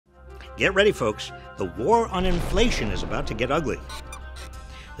Get ready, folks. The war on inflation is about to get ugly.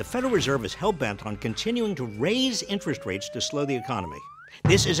 The Federal Reserve is hell-bent on continuing to raise interest rates to slow the economy.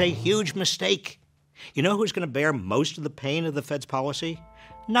 This is a huge mistake. You know who's going to bear most of the pain of the Fed's policy?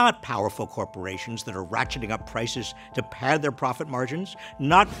 Not powerful corporations that are ratcheting up prices to pad their profit margins,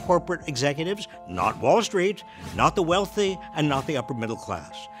 not corporate executives, not Wall Street, not the wealthy, and not the upper middle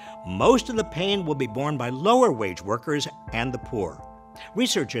class. Most of the pain will be borne by lower-wage workers and the poor.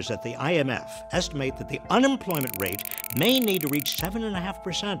 Researchers at the IMF estimate that the unemployment rate may need to reach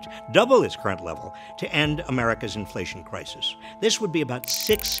 7.5%, double its current level, to end America's inflation crisis. This would be about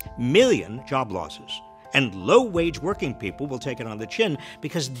 6 million job losses. And low-wage working people will take it on the chin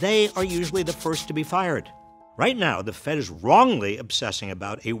because they are usually the first to be fired. Right now, the Fed is wrongly obsessing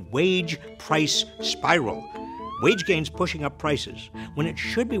about a wage price spiral. Wage gains pushing up prices, when it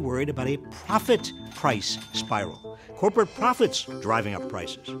should be worried about a profit price spiral. Corporate profits driving up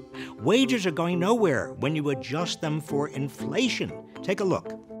prices. Wages are going nowhere when you adjust them for inflation. Take a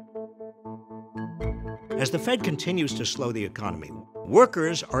look. As the Fed continues to slow the economy,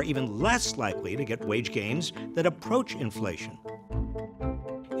 workers are even less likely to get wage gains that approach inflation.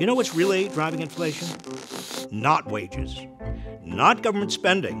 You know what's really driving inflation? Not wages. Not government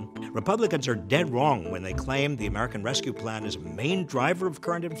spending. Republicans are dead wrong when they claim the American Rescue Plan is a main driver of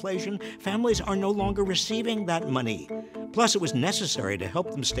current inflation. Families are no longer receiving that money. Plus, it was necessary to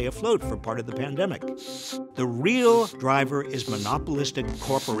help them stay afloat for part of the pandemic. The real driver is monopolistic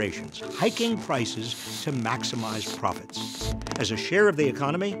corporations, hiking prices to maximize profits. As a share of the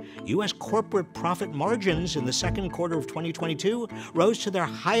economy, U.S. corporate profit margins in the second quarter of 2022 rose to their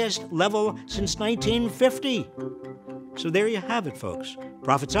highest level since 1950. So there you have it, folks.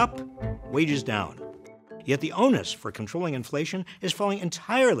 Profits up, wages down. Yet the onus for controlling inflation is falling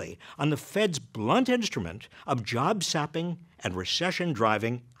entirely on the Fed's blunt instrument of job-sapping and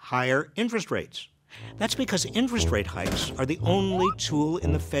recession-driving higher interest rates. That's because interest rate hikes are the only tool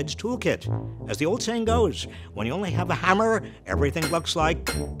in the Fed's toolkit. As the old saying goes, when you only have a hammer, everything looks like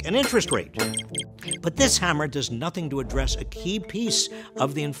an interest rate. But this hammer does nothing to address a key piece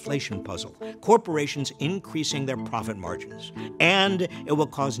of the inflation puzzle: corporations increasing their profit margins. And it will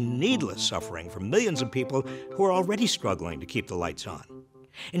cause needless suffering for millions of people who are already struggling to keep the lights on.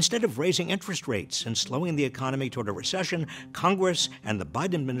 Instead of raising interest rates and slowing the economy toward a recession, Congress and the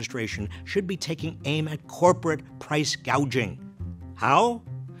Biden administration should be taking aim at corporate price gouging. How?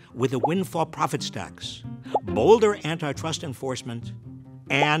 With a windfall profits tax, bolder antitrust enforcement,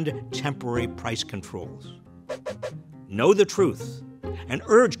 and temporary price controls. Know the truth and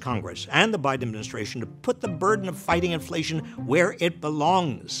urge Congress and the Biden administration to put the burden of fighting inflation where it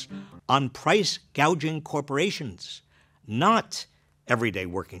belongs, on price gouging corporations, not everyday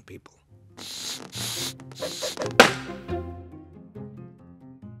working people.